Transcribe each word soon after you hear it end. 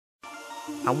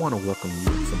I want to welcome you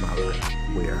to my life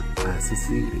where I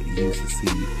succeed, you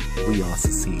succeed, we all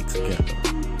succeed together.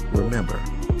 Remember,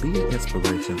 be an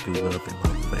inspiration through love and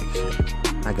motivation.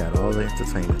 I got all the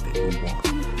entertainment that you want.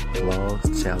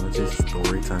 Vlogs, challenges,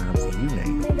 story times, you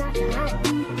name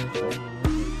it.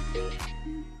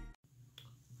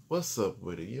 What's up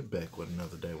with it? You're back with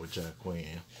another day with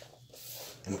Jaquin.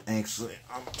 And actually,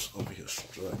 I'm over here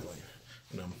struggling.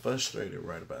 And I'm frustrated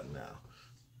right about now.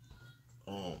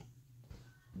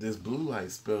 This blue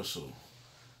light special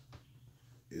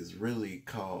is really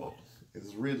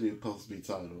supposed to be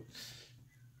titled,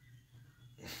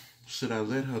 Should I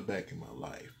Let Her Back in My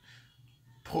Life?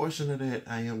 Portion of that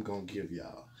I am going to give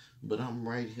y'all. But I'm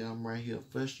right here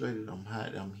frustrated, I'm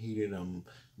hot, I'm heated, I'm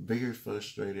very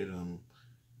frustrated, I'm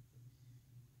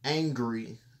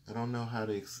angry. I don't know how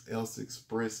to else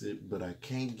express it, but I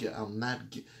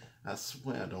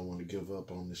swear I don't want to give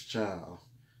up on this child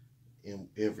in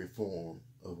every form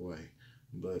of way.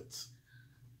 But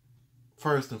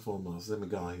first and foremost, let me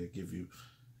go ahead and give you,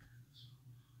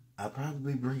 I'll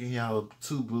probably be bringing y'all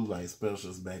 2 blue light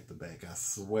specials back to back. I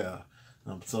swear,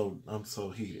 I'm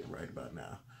so heated right about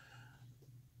now.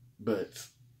 But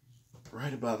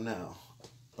right about now,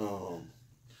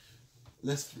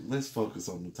 let's focus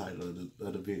on the title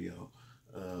of the video.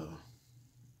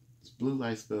 It's Blue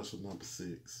Light Special number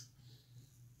 6,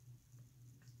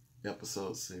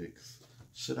 episode 6.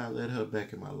 Should I let her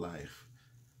back in my life?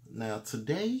 Now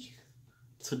today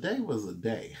was a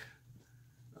day.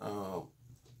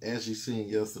 As you seen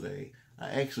yesterday, I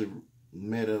actually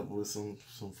met up with some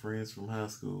friends from high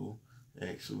school,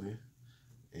 actually.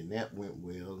 And that went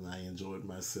well, and I enjoyed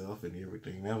myself and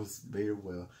everything. That was very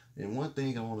well. And one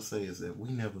thing I want to say is that we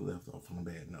never left off on a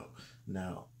bad note.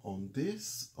 Now, on the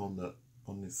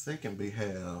second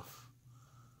behalf,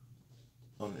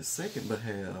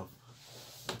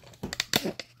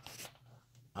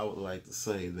 I would like to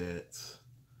say that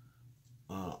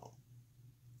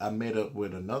I met up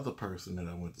with another person that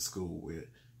I went to school with,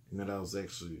 and that I was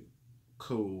actually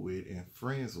cool with and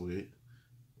friends with,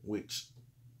 which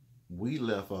we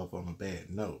left off on a bad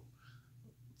note.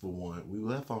 For one, we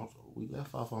left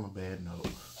off on a bad note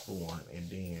for one, and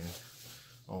then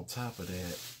on top of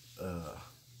that,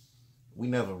 we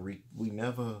never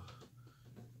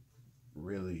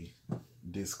really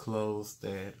disclosed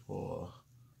that or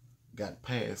got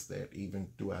past that even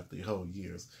throughout the whole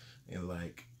years. And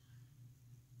like,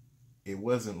 it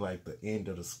wasn't like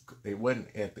it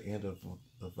wasn't at the end of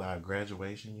our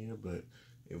graduation year, but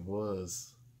it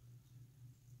was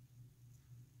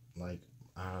like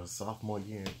our sophomore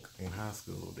year in high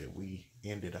school that we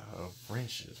ended our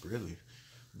friendship, really.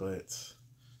 But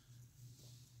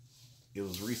it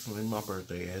was recently my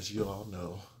birthday, as you all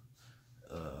know.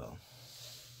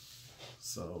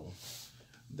 So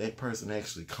that person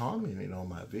actually commented on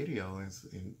my video and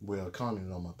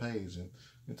commented on my page and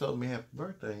told me happy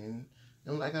birthday,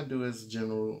 and like I do as a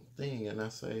general thing, and I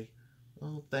say,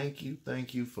 oh, thank you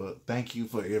for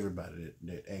everybody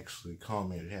that actually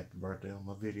commented happy birthday on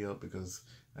my video, because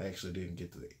I actually didn't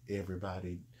get to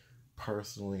everybody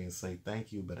personally and say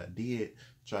thank you, but I did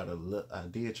try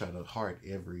to heart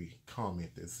every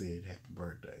comment that said happy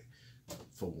birthday,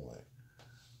 for one.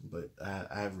 But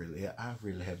I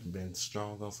really haven't been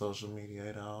strong on social media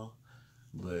at all.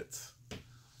 But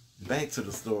back to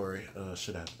the story.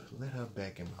 Should I let her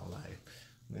back in my life?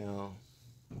 Now,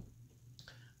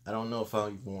 I don't know if I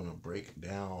even want to break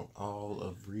down all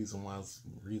of reason why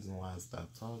I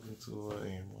stopped talking to her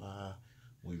and why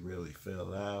we really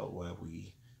fell out, why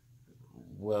we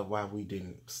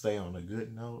didn't stay on a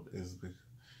good note,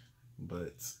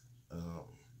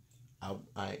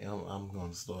 I'm going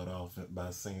to start off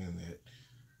by saying that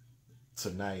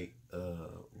tonight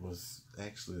was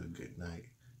actually a good night.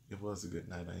 It was a good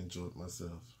night. I enjoyed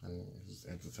myself, and it was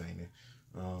entertaining.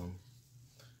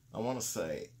 I want to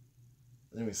say,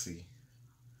 let me see.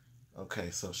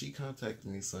 Okay, so she contacted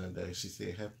me Sunday. She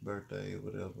said happy birthday or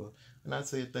whatever, and I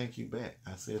said thank you back.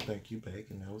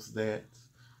 And that was that.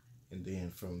 And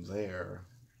then from there,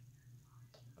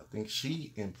 I think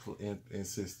she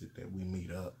insisted that we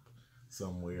meet up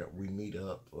somewhere.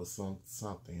 Or some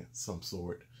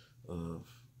sort of,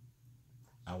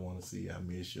 I want to see you, I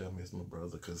miss you, I miss my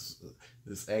brother, because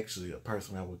it's actually a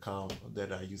person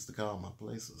that I used to call my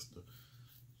play sister.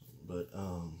 But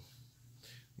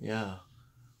yeah,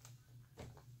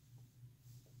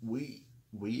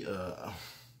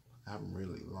 I'm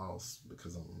really lost,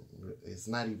 because it's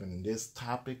not even this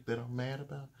topic that I'm mad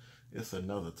about. It's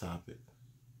another topic,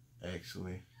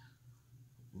 actually.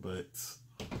 But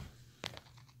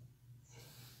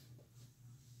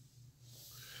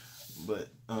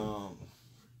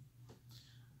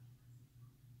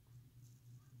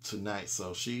tonight.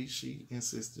 So she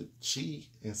insisted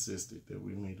that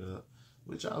we meet up,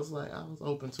 which I was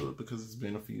open to it because it's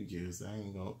been a few years. I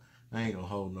ain't gonna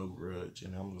hold no grudge,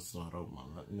 and I'm gonna start over my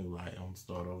new life. I'm gonna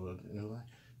start over a new life.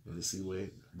 Let's see where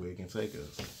it can take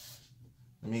us.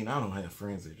 I mean, I don't have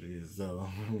friends as it is, though.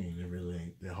 I mean, it really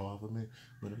ain't that hard for me.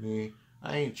 But I mean,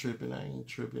 I ain't tripping.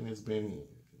 It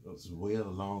was well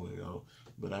long ago.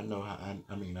 But I know I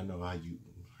know how you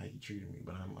treated me.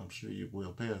 But I'm sure you're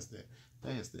well past that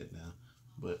now.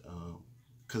 But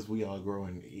because we all grow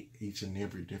in each and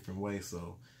every different way.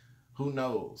 So who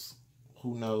knows?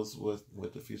 Who knows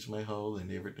what the future may hold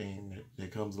and everything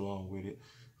that comes along with it.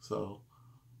 So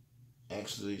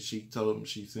actually, she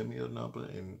sent me a number,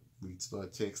 and we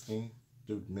started texting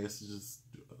through the messages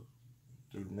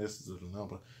of the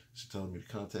number. She told me to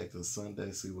contact her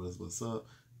Sunday, see what's up,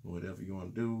 whatever you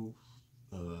want to do.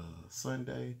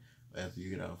 Sunday after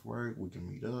you get off work, we can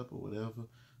meet up or whatever.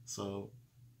 So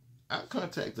I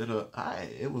contacted her.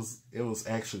 It was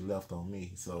actually left on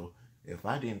me. So if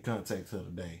I didn't contact her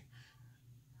today,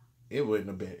 it wouldn't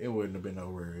have been no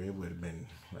worry. It would have been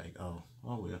like, oh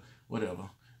well, whatever.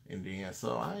 And then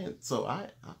so I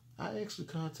actually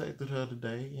contacted her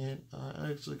today, and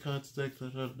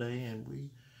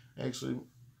we actually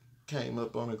came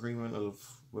up on agreement of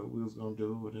what we was gonna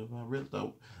do, whatever. Real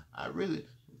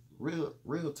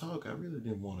talk, I really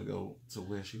didn't want to go to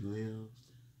where she lives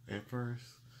at first.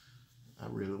 I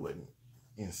really wasn't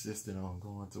insisting on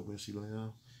going to where she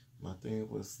lived. My thing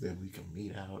was that we can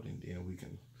meet out, and then we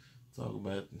can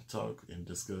talk and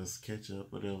discuss, catch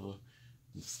up, whatever,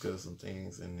 discuss some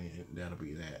things, and then that'll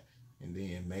be that. And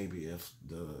then maybe if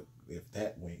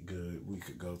that went good, we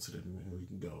can go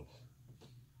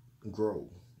grow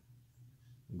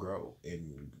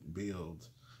and build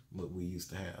what we used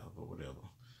to have or whatever.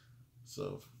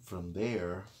 So from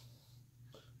there,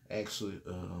 actually,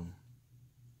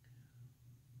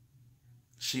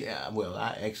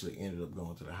 I actually ended up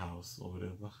going to the house or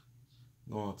whatever.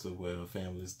 Going to where her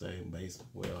family stayed,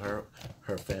 basically. Her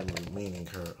family, meaning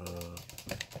her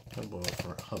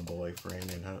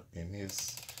boyfriend, and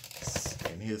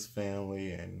his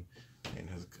family, and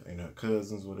her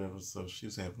cousins, whatever. So she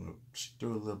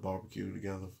threw a little barbecue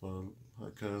together for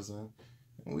her cousin,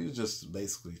 and we was just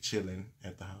basically chilling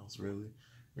at the house. Really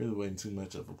wasn't too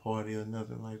much of a party or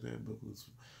nothing like that, but we was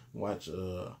watch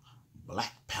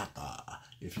Black Panther.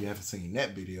 If you haven't seen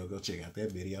that video, go check out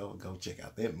that video. Go check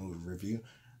out that movie review.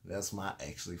 That's my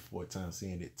actually fourth time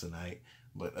seeing it tonight.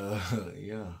 But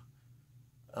yeah.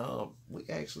 We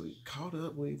actually caught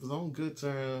up. We was on good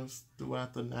terms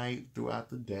throughout the night, throughout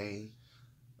the day.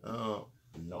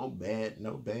 No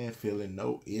bad feeling,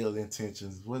 no ill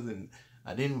intentions.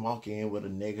 I didn't walk in with a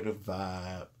negative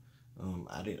vibe.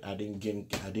 I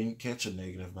didn't catch a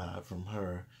negative vibe from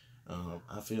her.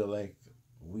 I feel like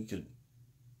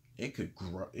it could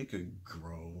grow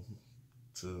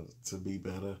to be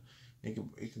better. It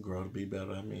could grow to be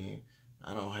better. I mean,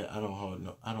 I don't hold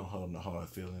no hard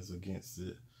feelings against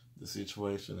the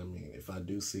situation. I mean, if I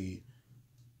do see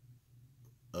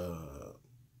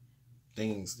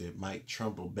things that might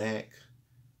tremble back,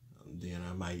 then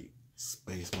I might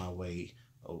space my way.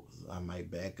 I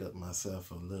might back up myself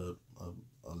a little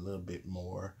bit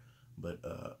more. But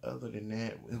other than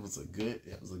that, it was a good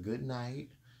night.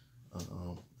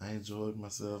 I enjoyed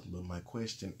myself, but my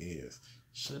question is,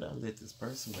 should I let this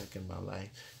person back in my life?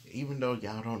 Even though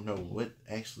y'all don't know what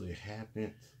actually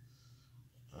happened,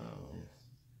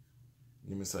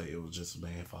 let me say it was just a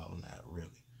bad falling out,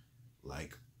 really.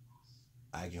 Like,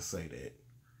 I can say that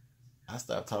I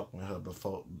stopped talking to her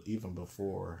before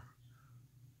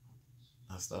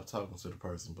I stopped talking to the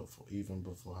person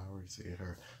before I already said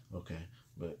her. Okay.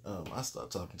 But I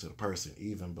stopped talking to the person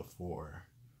even before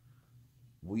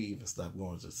we even stopped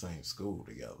going to the same school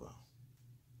together.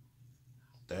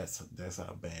 That's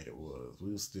how bad it was.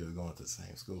 We were still going to the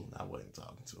same school, and I wasn't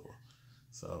talking to her.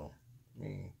 So, I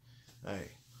mean,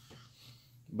 hey.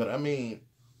 But I mean,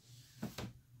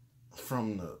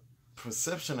 from the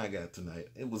perception I got tonight,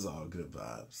 it was all good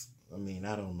vibes. I mean,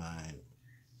 I don't mind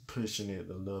pushing it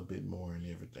a little bit more and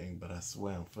everything, but I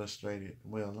swear I'm frustrated.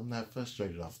 Well, I'm not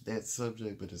frustrated off that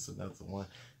subject, but it's another one.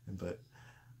 But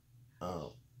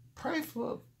pray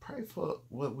for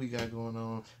what we got going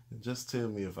on, and just tell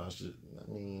me if I should. I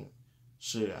mean,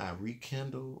 should I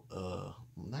rekindle?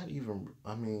 Not even.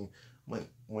 I mean,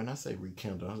 when I say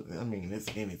rekindle, I mean it's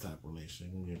any type of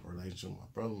relationship. Relationship with my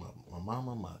brother, my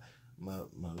mama, my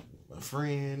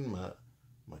friend, my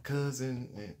cousin.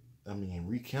 And, I mean,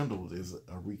 rekindled is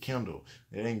a rekindle.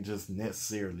 It ain't just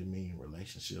necessarily mean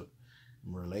relationship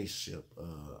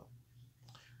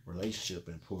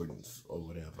importance or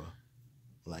whatever.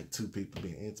 like two people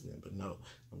being intimate. But no,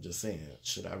 I'm just saying,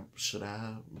 should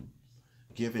I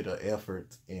give it an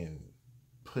effort in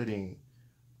putting,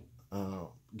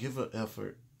 give an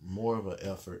effort, more of an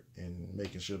effort in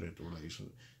making sure that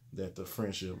that the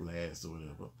friendship lasts or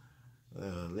whatever?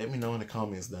 Let me know in the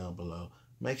comments down below.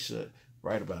 Make sure,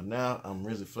 right about now, I'm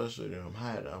really frustrated. I'm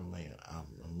hot. I'm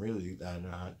really, I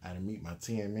didn't meet my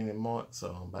 10-minute mark, so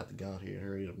I'm about to go out here and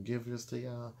hurry up and give this to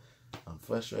y'all. I'm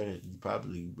frustrated. You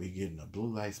probably be getting a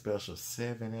blue light special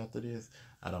 7 after this.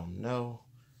 I don't know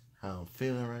how I'm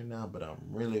feeling right now, but I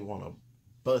really want to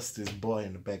bust this boy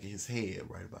in the back of his head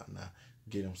right about now.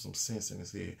 Get him some sense in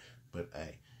his head. But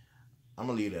hey, I'm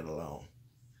gonna leave that alone.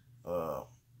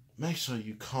 Make sure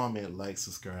you comment, like,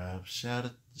 subscribe, share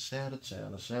the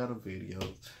channel, share the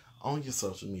videos on your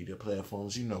social media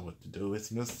platforms. You know what to do. It's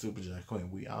Mr. Super Jaquin.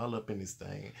 We all up in this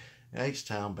thing.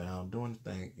 H-Town bound, doing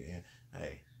the thing. And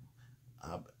hey,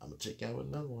 I'm gonna check out with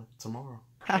another one tomorrow.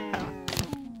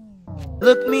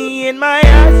 Look me in my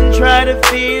eyes and try to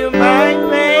feel my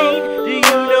pain. Do you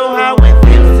know how it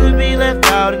feels to be left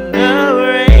out in the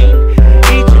rain?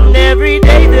 Each and every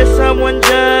day there's someone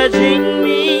judging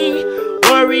me.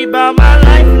 Worry about my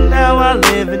life and how I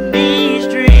live in these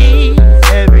streets.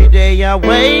 Every day I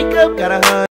wake up, got a